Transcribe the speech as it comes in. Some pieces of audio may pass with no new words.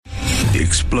The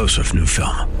explosive new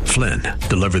film, Flynn,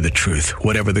 deliver the truth,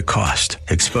 whatever the cost,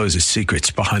 exposes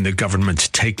secrets behind the government's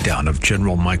takedown of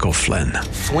General Michael Flynn.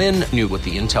 Flynn knew what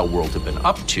the intel world had been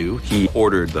up to. He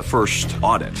ordered the first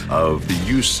audit of the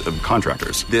use of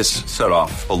contractors. This set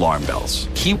off alarm bells.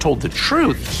 He told the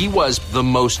truth. He was the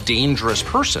most dangerous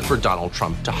person for Donald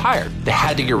Trump to hire. They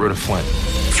had to get rid of Flynn.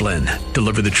 Flynn,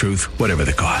 deliver the truth, whatever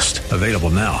the cost. Available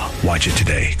now. Watch it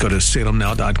today. Go to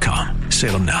salemnow.com.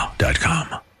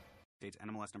 salemnow.com.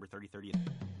 NMLS number 3030.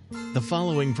 The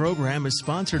following program is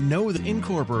sponsored Know the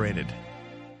Incorporated.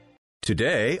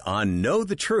 Today on Know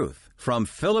the Truth from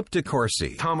Philip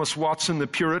DeCourcy. Thomas Watson, the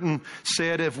Puritan,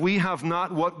 said, if we have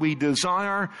not what we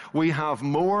desire, we have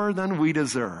more than we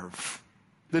deserve.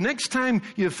 The next time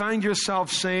you find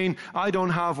yourself saying, I don't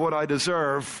have what I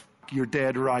deserve, you're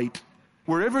dead right.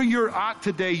 Wherever you're at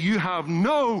today, you have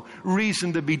no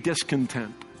reason to be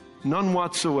discontent. None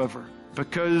whatsoever.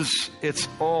 Because it's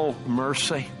all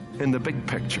mercy in the big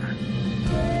picture.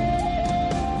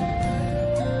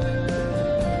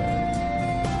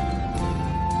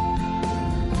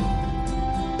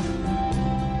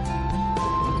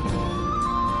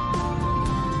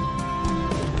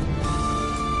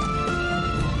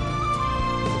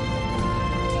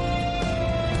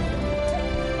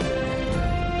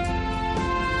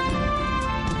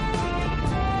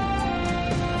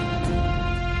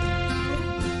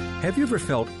 Have you ever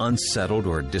felt unsettled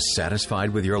or dissatisfied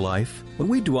with your life? When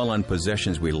we dwell on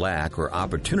possessions we lack or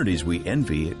opportunities we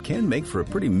envy, it can make for a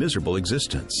pretty miserable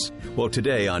existence. Well,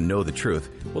 today on Know the Truth,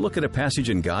 we'll look at a passage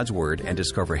in God's Word and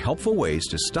discover helpful ways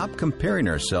to stop comparing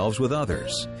ourselves with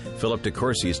others. Philip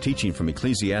DeCourcy is teaching from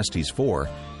Ecclesiastes 4,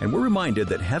 and we're reminded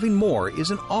that having more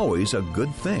isn't always a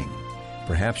good thing.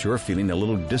 Perhaps you're feeling a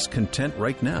little discontent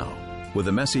right now. With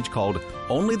a message called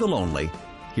Only the Lonely,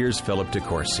 here's Philip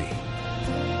DeCourcy.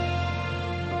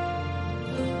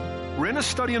 We're in a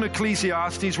study in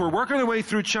Ecclesiastes. We're working our way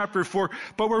through chapter 4,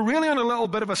 but we're really on a little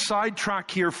bit of a sidetrack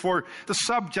here for the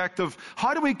subject of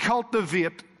how do we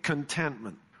cultivate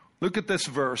contentment. Look at this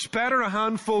verse. Better a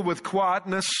handful with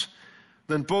quietness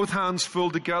than both hands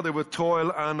full together with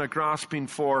toil and a grasping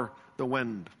for the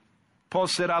wind. Paul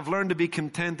said, I've learned to be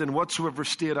content in whatsoever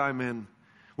state I'm in.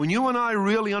 When you and I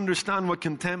really understand what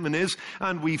contentment is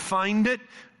and we find it,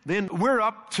 then we're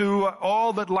up to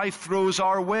all that life throws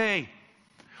our way.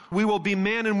 We will be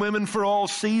men and women for all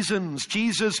seasons.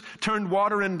 Jesus turned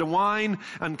water into wine,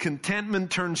 and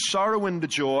contentment turned sorrow into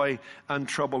joy and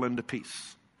trouble into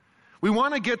peace. We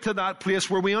want to get to that place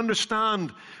where we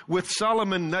understand with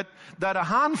Solomon that a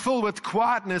handful with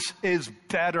quietness is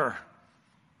better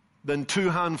than two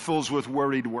handfuls with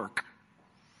worried work.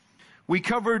 We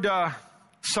covered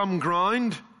some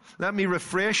ground. Let me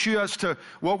refresh you as to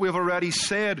what we've already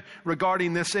said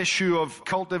regarding this issue of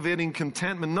cultivating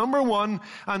contentment. Number one,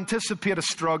 anticipate a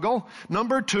struggle.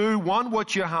 Number two, want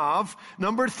what you have.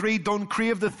 Number three, don't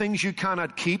crave the things you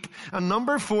cannot keep. And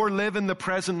number four, live in the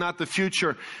present, not the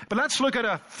future. But let's look at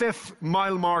a fifth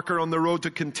mile marker on the road to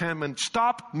contentment.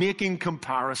 Stop making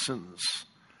comparisons.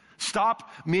 Stop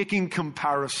making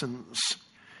comparisons.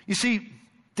 You see,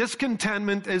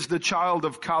 discontentment is the child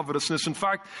of covetousness. In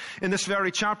fact, in this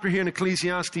very chapter here in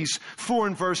Ecclesiastes 4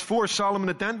 and verse 4, Solomon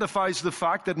identifies the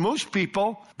fact that most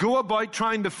people go about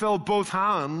trying to fill both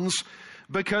hands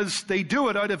because they do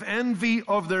it out of envy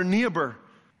of their neighbor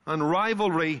and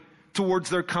rivalry towards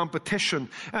their competition.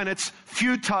 And it's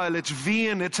futile, it's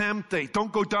vain, it's empty.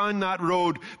 Don't go down that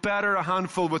road. Better a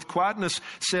handful with quietness,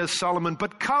 says Solomon.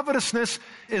 But covetousness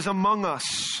is among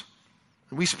us.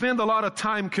 We spend a lot of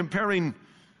time comparing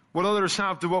what others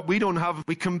have to what we don't have.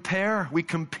 We compare, we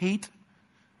compete,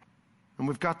 and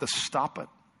we've got to stop it.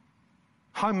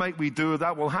 How might we do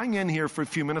that? Well, hang in here for a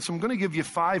few minutes. I'm going to give you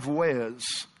 5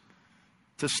 ways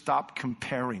to stop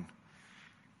comparing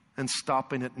and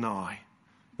stopping it now.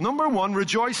 Number 1,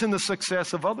 rejoice in the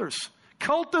success of others.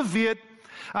 Cultivate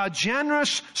a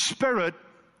generous spirit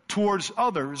towards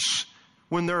others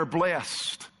when they're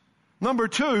blessed. Number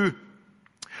 2,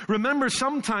 remember,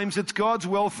 sometimes it's God's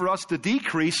will for us to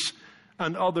decrease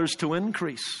and others to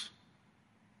increase.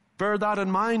 Bear that in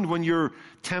mind when you're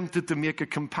tempted to make a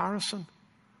comparison.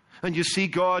 And you see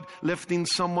God lifting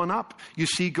someone up. You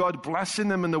see God blessing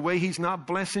them in the way He's not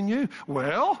blessing you.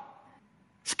 Well,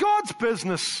 it's God's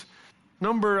business.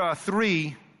 Number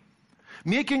 3,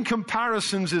 making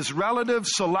comparisons is relative,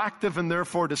 selective, and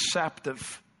therefore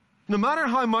deceptive. No matter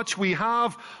how much we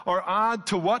have or add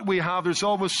to what we have, there's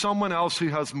always someone else who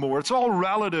has more. It's all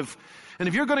relative. And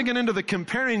if you're going to get into the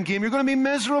comparing game, you're going to be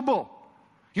miserable.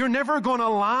 You're never going to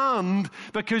land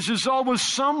because there's always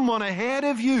someone ahead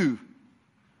of you.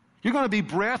 You're going to be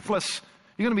breathless.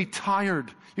 You're going to be tired.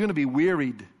 You're going to be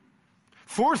wearied.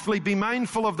 Fourthly, be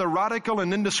mindful of the radical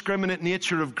and indiscriminate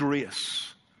nature of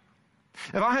grace.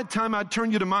 If I had time, I'd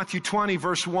turn you to Matthew 20,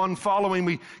 verse 1 following.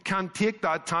 We can't take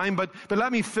that time, but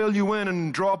let me fill you in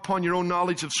and draw upon your own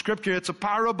knowledge of Scripture. It's a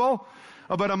parable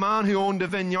about a man who owned a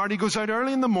vineyard. He goes out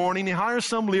early in the morning, he hires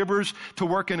some laborers to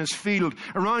work in his field.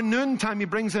 Around noontime, he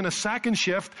brings in a second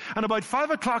shift, and about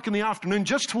 5 o'clock in the afternoon,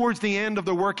 just towards the end of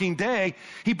the working day,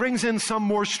 he brings in some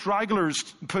more stragglers,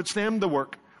 puts them to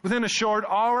work. Within a short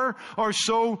hour or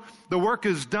so, the work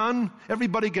is done.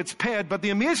 Everybody gets paid. But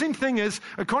the amazing thing is,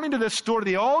 according to this story,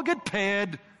 they all get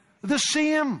paid the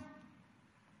same.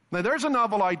 Now, there's a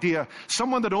novel idea.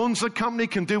 Someone that owns the company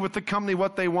can do with the company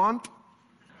what they want.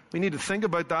 We need to think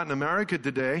about that in America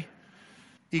today.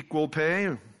 Equal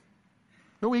pay.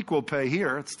 No equal pay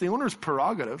here. It's the owner's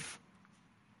prerogative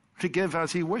to give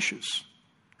as he wishes.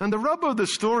 And the rub of the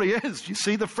story is, you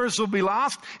see, the first will be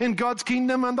last in God's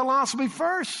kingdom and the last will be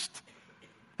first.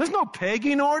 There's no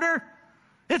pegging order.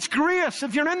 It's grace.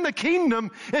 If you're in the kingdom,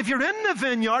 if you're in the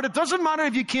vineyard, it doesn't matter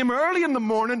if you came early in the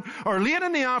morning or late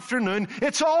in the afternoon.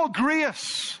 It's all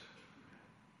grace.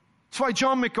 That's why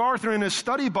John MacArthur in his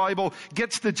study Bible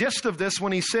gets the gist of this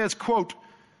when he says, quote,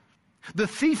 "The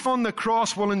thief on the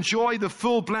cross will enjoy the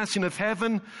full blessing of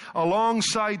heaven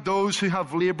alongside those who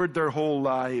have labored their whole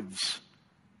lives."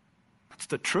 It's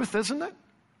the truth, isn't it?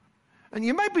 And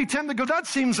you might be tempted to go, that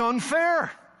seems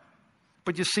unfair.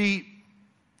 But you see,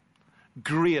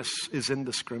 grace is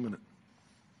indiscriminate.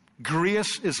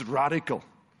 Grace is radical.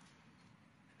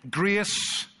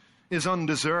 Grace is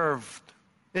undeserved.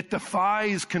 It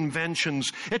defies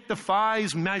conventions. It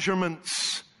defies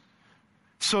measurements.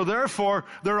 So therefore,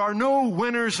 there are no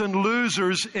winners and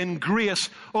losers in grace,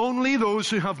 only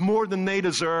those who have more than they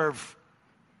deserve.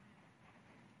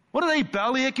 What are they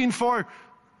bellyaching for?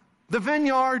 The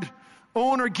vineyard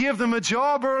owner gave them a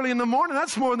job early in the morning.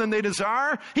 That's more than they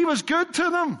desire. He was good to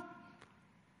them.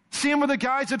 Same with the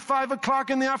guys at 5 o'clock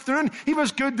in the afternoon. He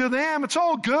was good to them. It's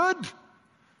all good.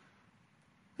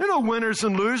 There are no winners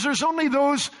and losers, only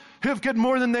those who have got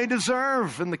more than they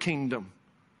deserve in the kingdom.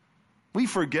 We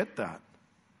forget that.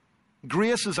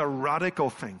 Grace is a radical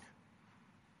thing.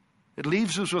 It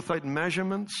leaves us without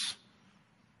measurements,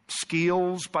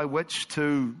 scales by which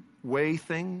to weigh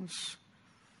things.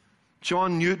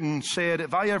 John Newton said,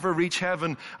 "If I ever reach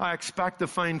heaven, I expect to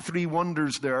find 3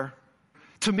 wonders there.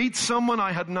 To meet someone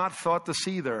I had not thought to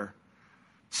see there.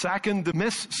 Second, to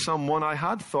miss someone I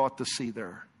had thought to see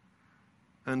there.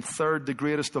 And third, the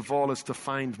greatest of all, is to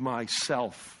find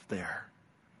myself there."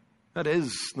 That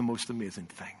is the most amazing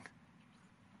thing.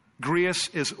 Grace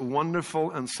is wonderful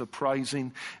and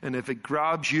surprising, and if it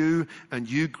grabs you and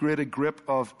you get a grip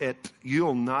of it,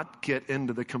 you'll not get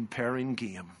into the comparing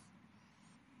game.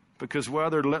 Because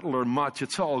whether little or much,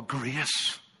 it's all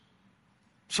grace.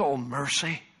 It's all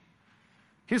mercy.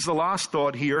 Here's the last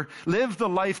thought here. Live the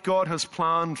life God has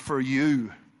planned for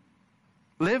you.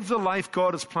 Live the life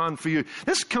God has planned for you.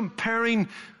 This comparing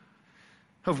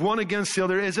of one against the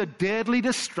other is a deadly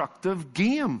destructive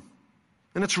game.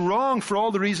 And it's wrong for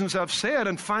all the reasons I've said.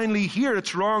 And finally here,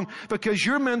 it's wrong because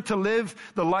you're meant to live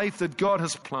the life that God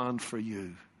has planned for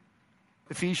you.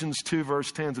 Ephesians 2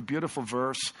 verse 10 is a beautiful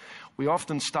verse. We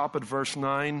often stop at verse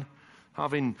 9.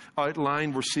 Having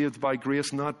outlined, we're saved by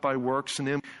grace, not by works.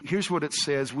 And here's what it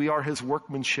says. We are his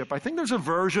workmanship. I think there's a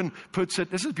version puts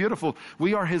it, this is beautiful.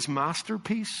 We are his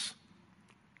masterpiece,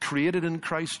 created in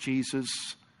Christ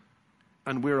Jesus,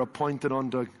 and we're appointed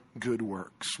unto good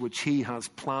works, which he has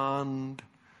planned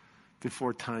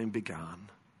before time began.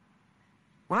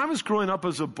 When I was growing up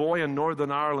as a boy in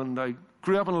Northern Ireland, I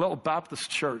grew up in a little Baptist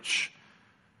church.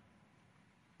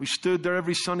 We stood there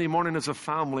every Sunday morning as a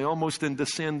family, almost in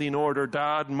descending order.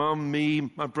 Dad, Mum, me,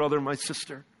 my brother, my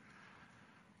sister.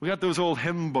 We got those old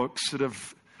hymn books that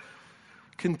have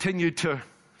continued to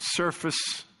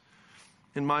surface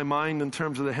in my mind in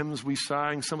terms of the hymns we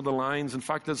sang, some of the lines. In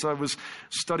fact, as I was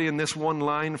studying this, one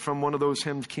line from one of those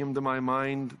hymns came to my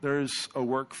mind. There's a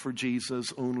work for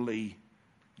Jesus only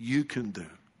you can do.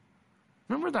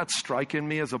 Remember that striking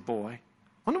me as a boy?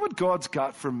 I wonder what God's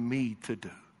got for me to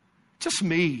do. Just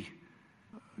me.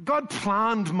 God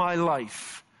planned my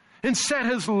life and set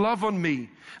his love on me.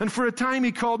 And for a time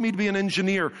he called me to be an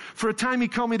engineer. For a time he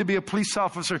called me to be a police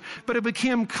officer. But it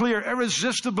became clear,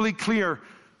 irresistibly clear,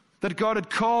 that God had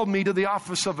called me to the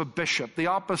office of a bishop, the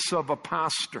office of a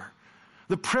pastor,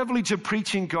 the privilege of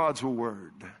preaching God's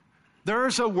word.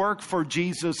 There's a work for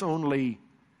Jesus only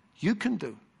you can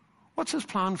do. What's his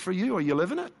plan for you? Are you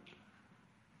living it?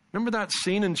 Remember that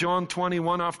scene in John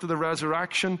 21 after the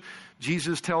resurrection?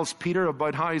 Jesus tells Peter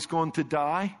about how he's going to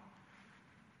die.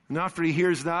 And after he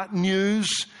hears that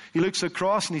news, he looks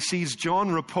across and he sees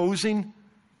John reposing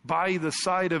by the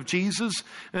side of Jesus,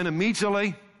 and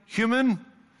immediately human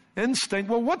instinct,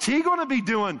 well, what's he going to be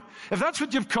doing? If that's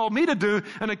what you've called me to do,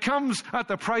 and it comes at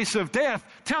the price of death,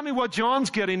 tell me what John's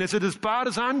getting. Is it as bad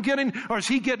as I'm getting, or is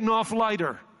he getting off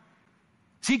lighter?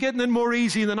 Is he getting it more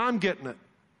easy than I'm getting it?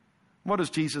 What does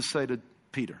Jesus say to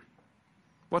Peter?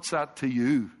 What's that to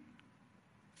you?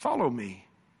 Follow me.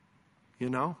 You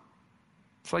know?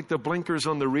 It's like the blinkers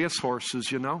on the race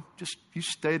horses, you know? Just you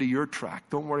stay to your track.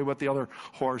 Don't worry what the other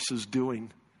horse is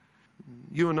doing.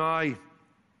 You and I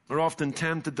are often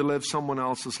tempted to live someone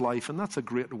else's life, and that's a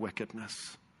great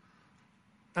wickedness.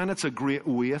 And it's a great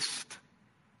waste.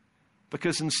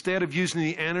 Because instead of using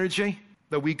the energy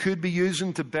that we could be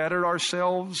using to better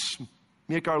ourselves,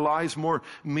 make our lives more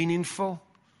meaningful,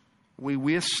 we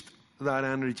waste that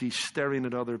energy staring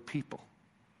at other people.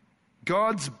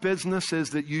 God's business is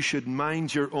that you should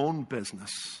mind your own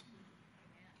business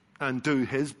and do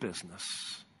His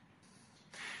business.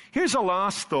 Here's a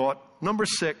last thought. Number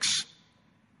 6.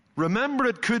 Remember,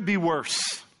 it could be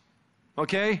worse.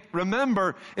 Okay?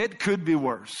 Remember, it could be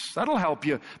worse. That'll help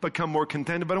you become more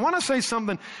contented. But I want to say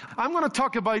something. I'm going to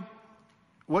talk about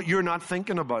what you're not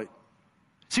thinking about.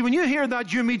 See, when you hear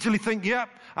that, you immediately think, yep,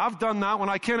 I've done that. When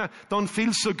I kind of don't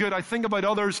feel so good, I think about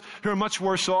others who are much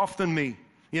worse off than me.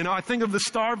 You know, I think of the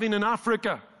starving in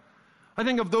Africa. I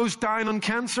think of those dying on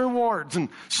cancer wards and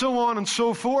so on and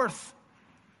so forth.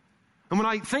 And when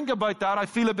I think about that, I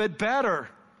feel a bit better.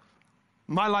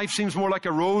 My life seems more like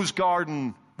a rose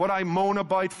garden. What I moan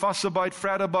about, fuss about,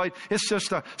 fret about, it's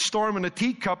just a storm in a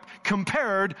teacup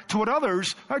compared to what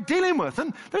others are dealing with.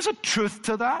 And there's a truth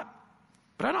to that.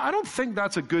 But I don't think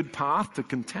that's a good path to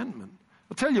contentment.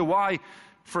 I'll tell you why,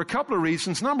 for a couple of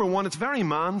reasons. Number one, it's very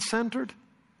man-centered.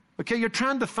 Okay, you're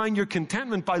trying to find your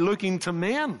contentment by looking to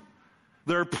men,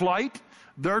 their plight,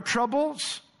 their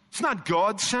troubles. It's not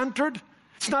God-centered.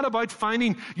 It's not about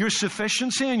finding your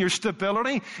sufficiency and your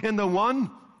stability in the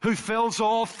one who fills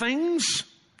all things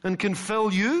and can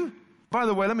fill you. By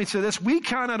the way, let me say this. We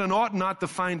cannot and ought not to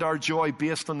find our joy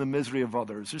based on the misery of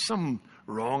others. There's something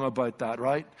wrong about that,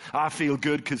 right? I feel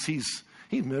good because he's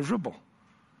miserable.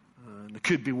 And it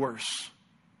could be worse.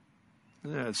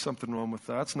 Yeah, there's something wrong with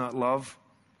that. It's not love.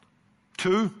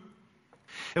 2,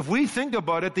 if we think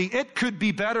about it, the it could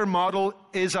be better model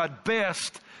is at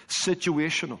best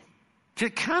situational.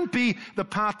 It can't be the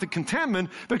path to contentment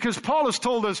because Paul has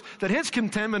told us that his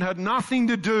contentment had nothing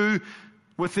to do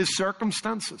with his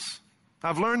circumstances.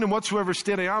 I've learned in whatsoever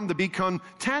state I am to be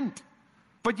content.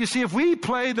 But you see, if we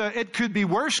play the it could be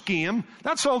worse game,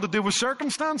 that's all to do with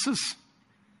circumstances.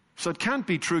 So it can't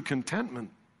be true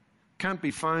contentment. Can't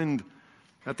be found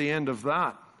at the end of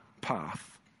that path.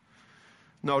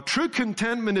 Now, true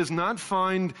contentment is not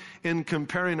found in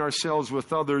comparing ourselves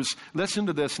with others. Listen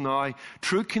to this now.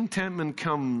 True contentment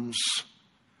comes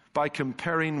by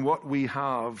comparing what we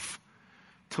have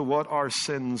to what our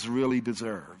sins really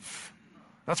deserve.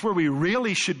 That's where we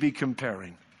really should be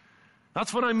comparing.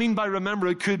 That's what I mean by remember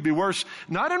it could be worse.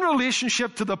 Not in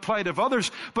relationship to the plight of others,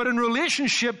 but in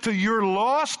relationship to your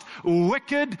lost,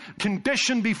 wicked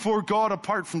condition before God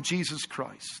apart from Jesus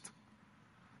Christ.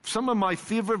 Some of my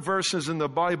favorite verses in the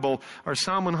Bible are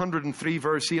Psalm 103,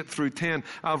 verse 8 through 10.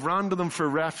 I've run to them for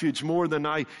refuge more than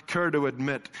I care to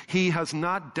admit. He has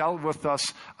not dealt with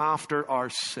us after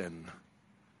our sin.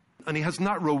 And He has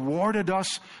not rewarded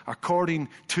us according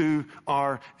to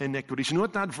our iniquities. You know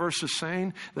what that verse is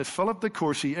saying? That Philip de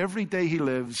Courcy, every day he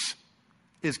lives,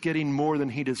 is getting more than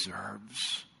he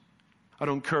deserves. I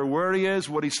don't care where he is,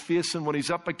 what he's facing, what he's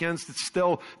up against. It's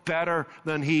still better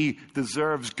than he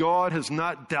deserves. God has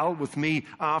not dealt with me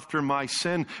after my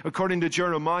sin. According to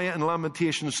Jeremiah in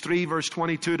Lamentations 3, verse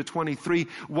 22 to 23,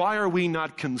 why are we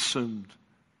not consumed?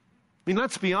 I mean,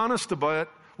 let's be honest about it.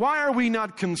 Why are we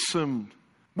not consumed?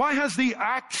 Why has the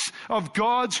axe of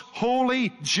God's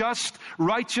holy, just,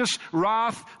 righteous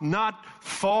wrath not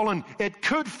fallen? It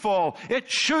could fall. It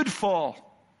should fall.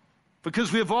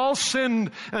 Because we have all sinned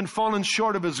and fallen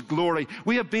short of His glory.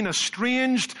 We have been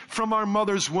estranged from our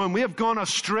mother's womb. We have gone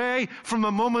astray from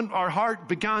the moment our heart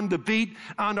began to beat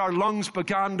and our lungs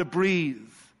began to breathe.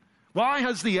 Why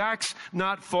has the axe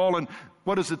not fallen?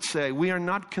 What does it say? We are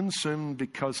not consumed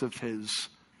because of His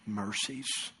mercies.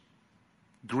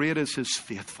 Great is His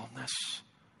faithfulness,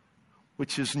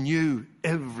 which is new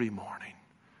every morning.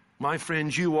 My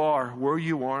friends, you are where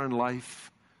you are in life.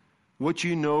 What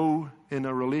you know in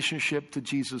a relationship to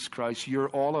Jesus Christ, you're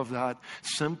all of that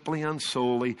simply and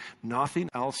solely, nothing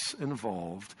else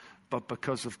involved, but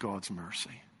because of God's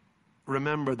mercy.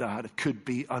 Remember that. It could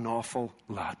be an awful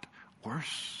lot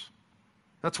worse.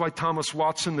 That's why Thomas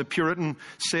Watson, the Puritan,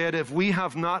 said, if we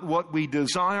have not what we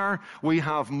desire, we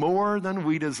have more than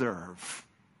we deserve.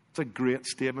 It's a great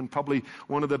statement, probably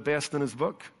one of the best in his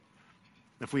book.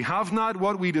 If we have not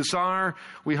what we desire,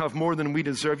 we have more than we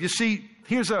deserve. You see,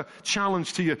 here's a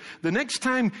challenge to you. The next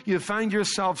time you find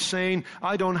yourself saying,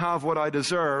 I don't have what I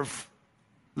deserve,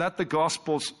 let the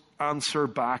Gospels answer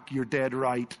back, you're dead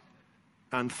right.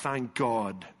 And thank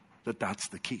God that that's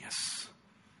the case.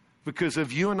 Because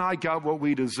if you and I got what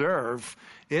we deserve,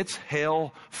 it's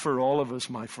hell for all of us,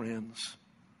 my friends.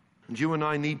 And you and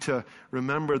I need to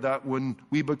remember that when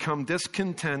we become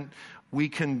discontent, we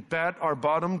can bet our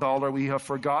bottom dollar we have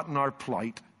forgotten our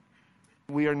plight.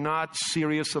 We are not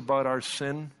serious about our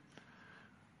sin.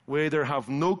 We either have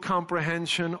no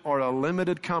comprehension or a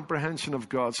limited comprehension of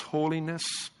God's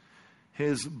holiness,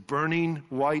 His burning,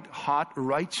 white, hot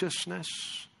righteousness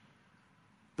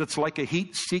that's like a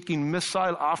heat-seeking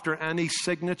missile after any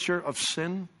signature of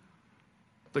sin.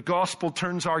 The gospel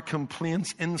turns our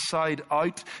complaints inside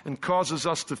out and causes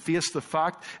us to face the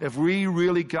fact if we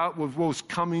really got what was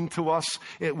coming to us,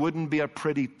 it wouldn't be a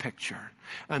pretty picture.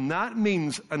 And that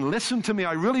means, and listen to me,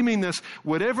 I really mean this,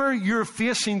 whatever you're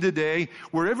facing today,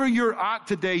 wherever you're at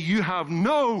today, you have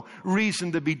no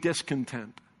reason to be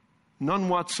discontent. None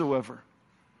whatsoever.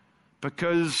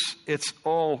 Because it's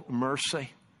all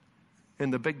mercy in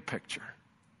the big picture.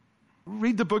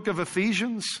 Read the book of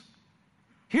Ephesians.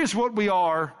 Here's what we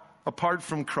are apart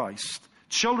from Christ.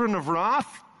 Children of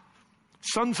wrath,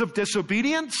 sons of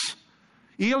disobedience,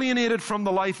 alienated from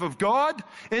the life of God,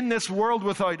 in this world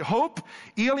without hope,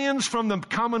 aliens from the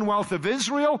commonwealth of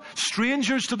Israel,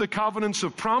 strangers to the covenants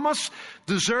of promise,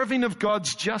 deserving of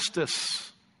God's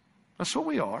justice. That's what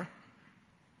we are.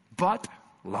 But,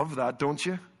 love that, don't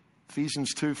you?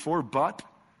 Ephesians 2:4, but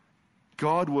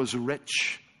God was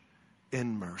rich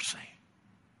in mercy,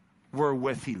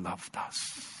 wherewith He loved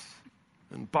us.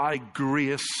 And by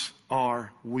grace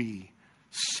are we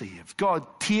saved. God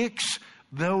takes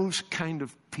those kind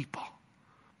of people,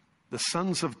 the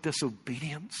sons of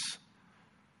disobedience,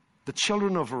 the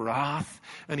children of wrath,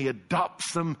 and He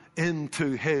adopts them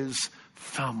into His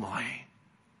family.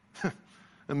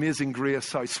 Amazing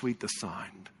grace, how sweet the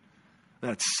sound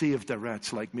that saved a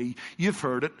wretch like me. You've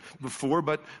heard it before,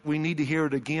 but we need to hear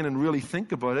it again and really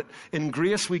think about it. In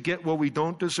grace, we get what we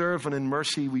don't deserve, and in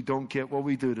mercy, we don't get what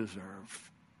we do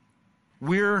deserve.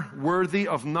 We're worthy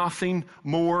of nothing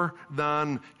more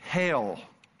than hell.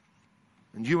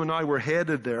 And you and I were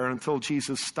headed there until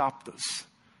Jesus stopped us,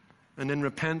 and in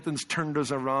repentance turned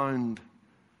us around.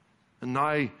 And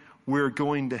now we're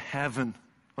going to heaven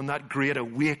on that great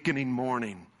awakening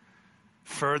morning.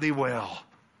 Fare thee well.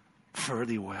 Fare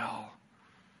thee well.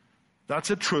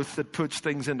 That's a truth that puts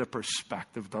things into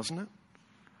perspective, doesn't it?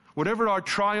 Whatever our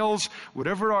trials,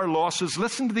 whatever our losses,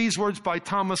 listen to these words by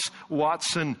Thomas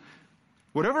Watson.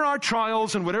 Whatever our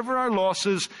trials and whatever our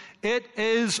losses, it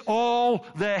is all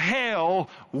the hell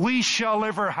we shall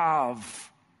ever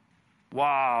have.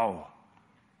 Wow.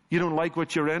 You don't like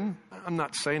what you're in? I'm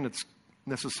not saying it's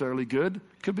necessarily good.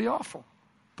 It could be awful.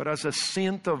 But as a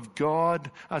saint of God,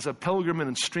 as a pilgrim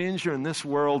and stranger in this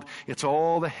world, it's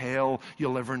all the hell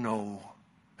you'll ever know.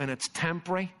 And it's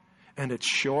temporary, and it's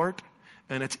short,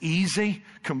 and it's easy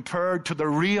compared to the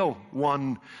real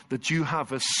one that you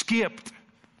have escaped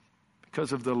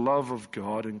because of the love of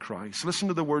God in Christ. Listen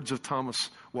to the words of Thomas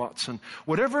Watson.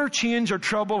 Whatever change or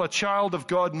trouble a child of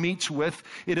God meets with,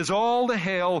 it is all the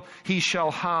hell he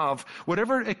shall have.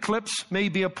 Whatever eclipse may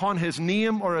be upon his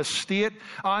name or estate,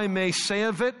 I may say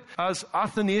of it, as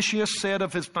Athanasius said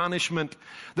of his banishment,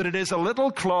 that it is a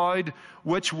little cloud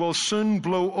which will soon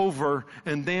blow over,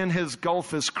 and then his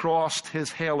gulf is crossed,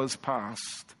 his hell is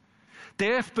past.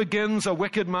 Death begins a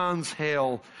wicked man's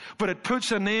hell, but it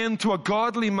puts an end to a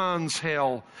godly man's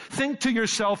hell. Think to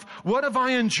yourself, what if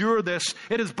I endure this?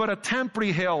 It is but a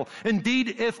temporary hell.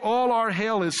 Indeed, if all our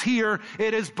hell is here,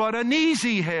 it is but an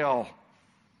easy hell.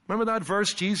 Remember that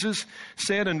verse Jesus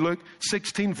said in Luke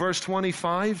 16, verse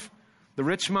 25? The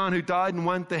rich man who died and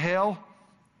went to hell,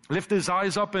 lifted his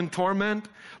eyes up in torment,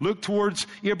 looked towards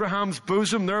Abraham's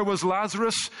bosom. There was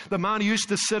Lazarus, the man who used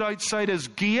to sit outside his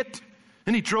gate.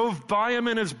 And he drove by him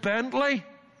in his Bentley.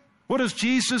 What does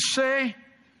Jesus say?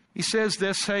 He says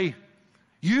this, hey,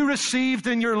 you received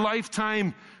in your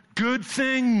lifetime good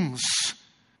things,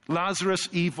 Lazarus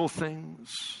evil things.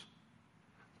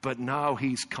 But now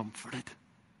he's comforted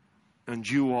and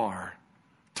you are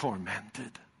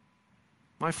tormented.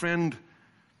 My friend,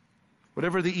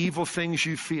 whatever the evil things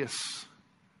you face,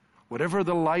 whatever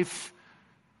the life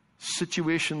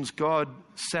situations God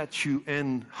sets you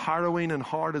in, harrowing and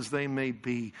hard as they may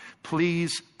be,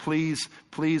 please, please,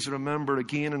 please remember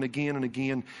again and again and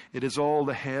again, it is all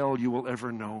the hell you will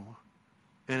ever know.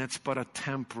 And it's but a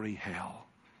temporary hell.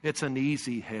 It's an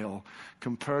easy hell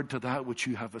compared to that which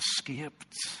you have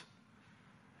escaped.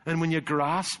 And when you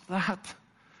grasp that,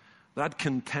 that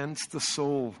contents the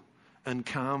soul and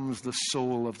calms the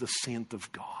soul of the saint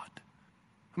of God.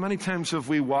 How many times have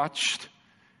we watched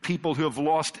people who have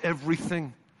lost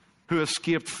everything, who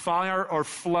escaped fire or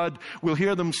flood? We'll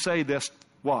hear them say this,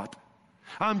 what?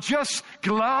 I'm just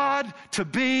glad to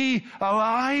be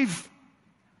alive.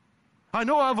 I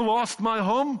know I've lost my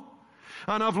home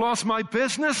and I've lost my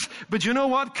business, but you know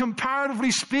what?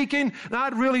 Comparatively speaking,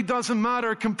 that really doesn't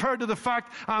matter compared to the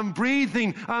fact I'm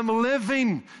breathing, I'm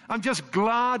living. I'm just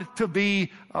glad to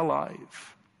be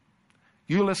alive.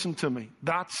 You listen to me.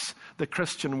 That's the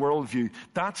Christian worldview.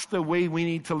 That's the way we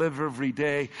need to live every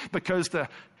day, because the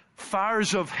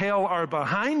fires of hell are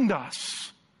behind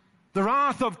us. The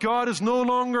wrath of God is no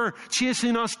longer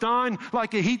chasing us down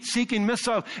like a heat-seeking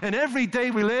missile. And every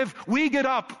day we live, we get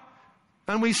up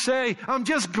and we say, I'm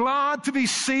just glad to be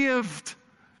saved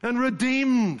and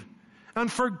redeemed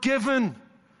and forgiven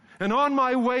and on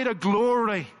my way to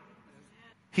glory.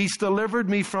 He's delivered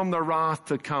me from the wrath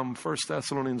to come. 1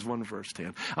 Thessalonians 1 verse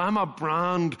 10. I'm a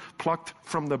brand plucked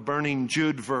from the burning.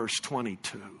 Jude verse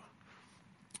 22.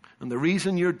 And the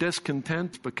reason you're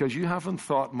discontent, because you haven't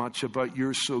thought much about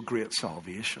your so great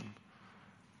salvation.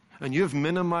 And you've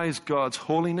minimized God's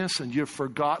holiness and you've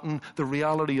forgotten the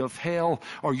reality of hell,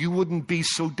 or you wouldn't be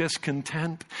so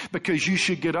discontent, because you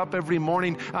should get up every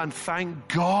morning and thank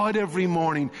God every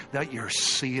morning that you're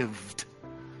saved.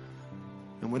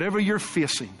 And whatever you're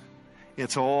facing,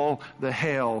 it's all the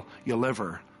hell you'll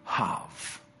ever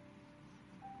have.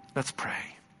 Let's pray.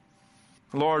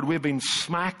 Lord, we've been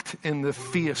smacked in the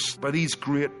face by these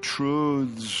great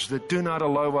truths that do not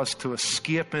allow us to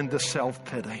escape into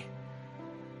self-pity.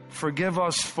 Forgive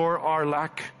us for our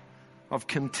lack of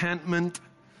contentment,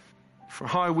 for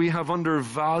how we have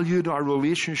undervalued our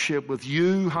relationship with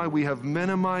you, how we have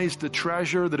minimized the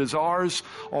treasure that is ours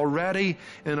already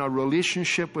in our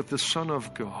relationship with the Son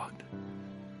of God.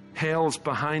 Hell's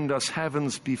behind us,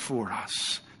 heaven's before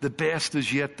us. The best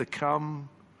is yet to come.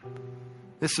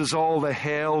 This is all the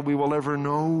hell we will ever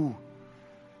know.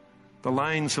 The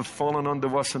lines have fallen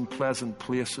unto us in pleasant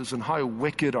places, and how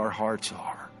wicked our hearts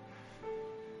are.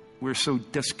 We're so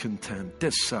discontent,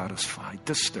 dissatisfied,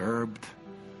 disturbed.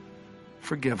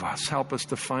 Forgive us. Help us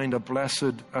to find a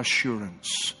blessed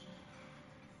assurance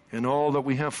in all that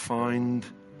we have found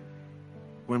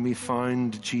when we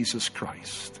find Jesus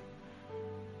Christ.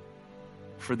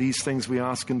 For these things we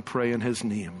ask and pray in His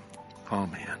name.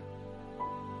 Amen.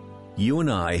 You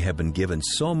and I have been given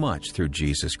so much through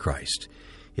Jesus Christ.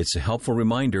 It's a helpful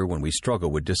reminder when we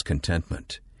struggle with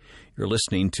discontentment. You're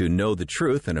listening to Know the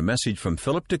Truth and a message from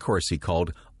Philip DeCourcy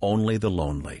called Only the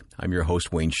Lonely. I'm your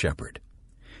host, Wayne Shepherd.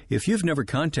 If you've never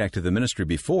contacted the ministry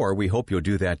before, we hope you'll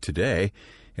do that today.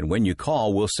 And when you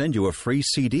call, we'll send you a free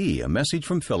CD, a message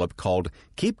from Philip called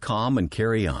Keep Calm and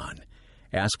Carry On.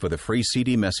 Ask for the free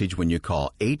CD message when you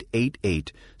call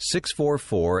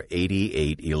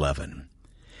 888-644-8811.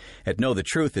 At Know the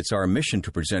Truth, it's our mission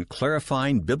to present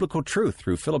clarifying biblical truth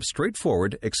through Philip's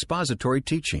straightforward expository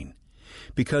teaching.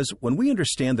 Because when we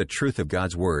understand the truth of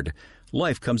God's Word,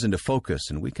 life comes into focus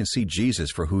and we can see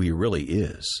Jesus for who He really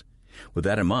is. With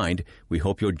that in mind, we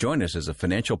hope you'll join us as a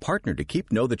financial partner to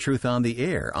keep Know the Truth on the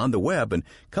air, on the web, and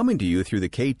coming to you through the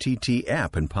KTT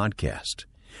app and podcast.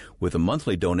 With a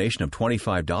monthly donation of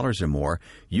 $25 or more,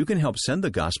 you can help send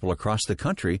the gospel across the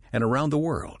country and around the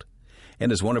world.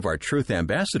 And as one of our Truth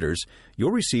Ambassadors,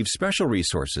 you'll receive special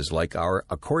resources like our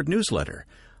Accord newsletter,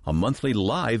 a monthly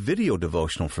live video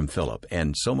devotional from Philip,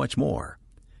 and so much more.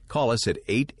 Call us at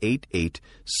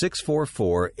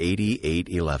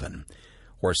 888-644-8811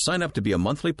 or sign up to be a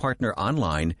monthly partner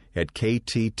online at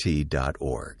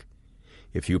ktt.org.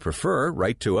 If you prefer,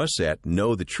 write to us at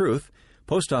Know the Truth,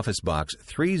 Post Office Box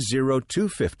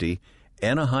 30250,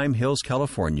 Anaheim Hills,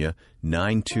 California,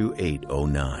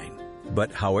 92809.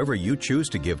 But however you choose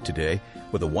to give today,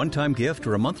 with a one-time gift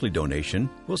or a monthly donation,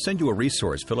 we'll send you a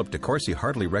resource Philip DeCourcy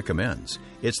heartily recommends.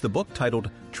 It's the book titled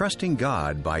Trusting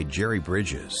God by Jerry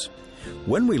Bridges.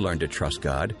 When we learn to trust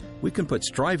God, we can put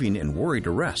striving and worry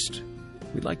to rest.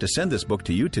 We'd like to send this book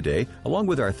to you today, along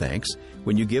with our thanks,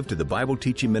 when you give to the Bible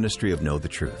teaching ministry of Know the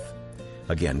Truth.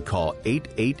 Again, call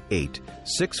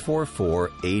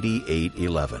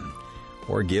 888-644-8811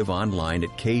 or give online at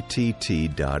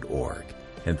ktt.org.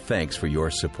 And thanks for your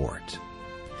support.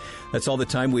 That's all the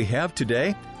time we have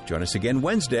today. Join us again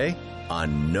Wednesday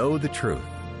on Know the Truth.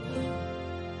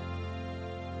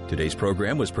 Today's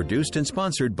program was produced and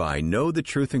sponsored by Know the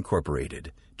Truth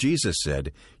Incorporated. Jesus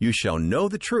said, "You shall know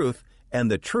the truth, and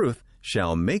the truth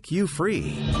shall make you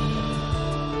free."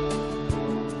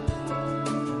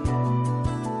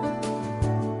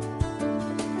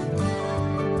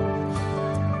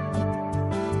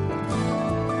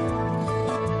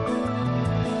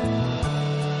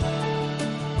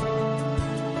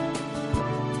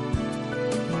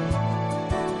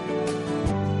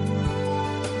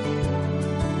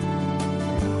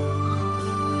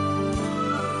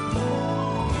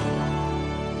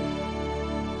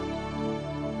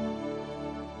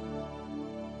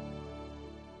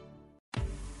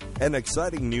 An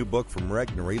exciting new book from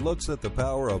Regnery looks at the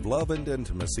power of love and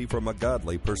intimacy from a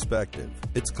godly perspective.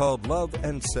 It's called Love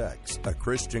and Sex, a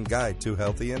Christian guide to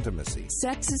healthy intimacy.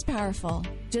 Sex is powerful.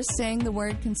 Just saying the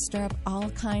word can stir up all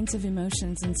kinds of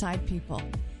emotions inside people.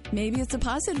 Maybe it's a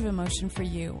positive emotion for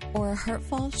you, or a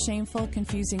hurtful, shameful,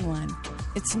 confusing one.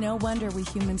 It's no wonder we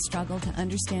humans struggle to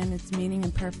understand its meaning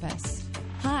and purpose.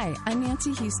 Hi, I'm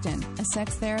Nancy Houston, a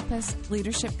sex therapist,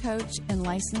 leadership coach, and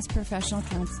licensed professional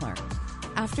counselor.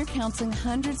 After counseling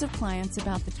hundreds of clients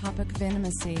about the topic of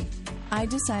intimacy, I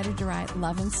decided to write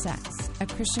Love and Sex, a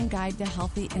Christian guide to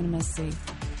healthy intimacy.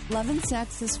 Love and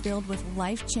Sex is filled with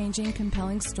life-changing,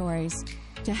 compelling stories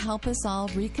to help us all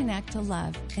reconnect to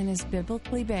love and is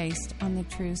biblically based on the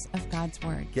truths of God's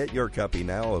Word. Get your copy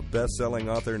now of best-selling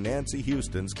author Nancy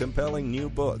Houston's compelling new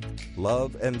book,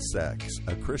 Love and Sex,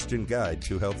 a Christian guide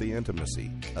to healthy intimacy.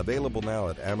 Available now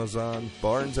at Amazon,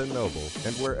 Barnes & Noble,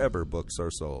 and wherever books are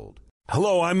sold.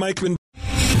 Hello, I'm Mike Lindell.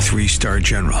 3-star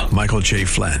General Michael J.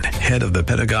 Flynn, head of the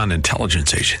Pentagon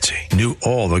Intelligence Agency, knew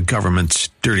all the government's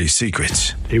dirty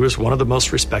secrets. He was one of the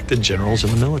most respected generals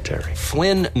in the military.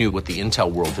 Flynn knew what the intel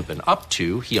world had been up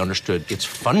to. He understood its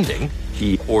funding.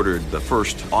 He ordered the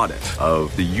first audit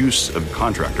of the use of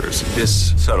contractors.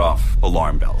 This set off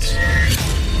alarm bells.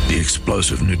 The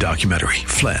explosive new documentary,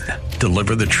 Flynn,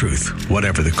 Deliver the Truth,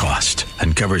 Whatever the Cost,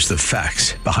 uncovers the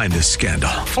facts behind this scandal.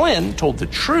 Flynn told the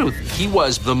truth. He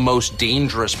was the most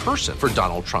dangerous person for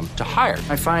Donald Trump to hire.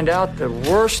 I find out the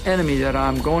worst enemy that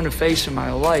I'm going to face in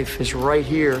my life is right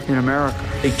here in America.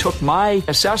 They took my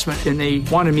assessment and they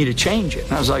wanted me to change it.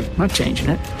 And I was like, I'm not changing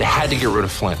it. They had to get rid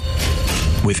of Flynn.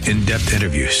 With in-depth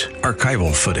interviews,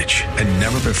 archival footage, and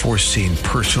never-before-seen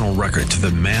personal records of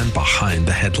the man behind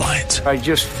the headlines. I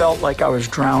just felt like I was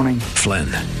drowning. Flynn,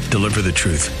 Deliver the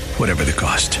Truth, Whatever the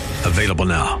Cost. Available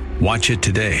now. Watch it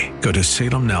today. Go to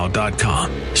salemnow.com.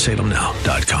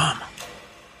 salemnow.com.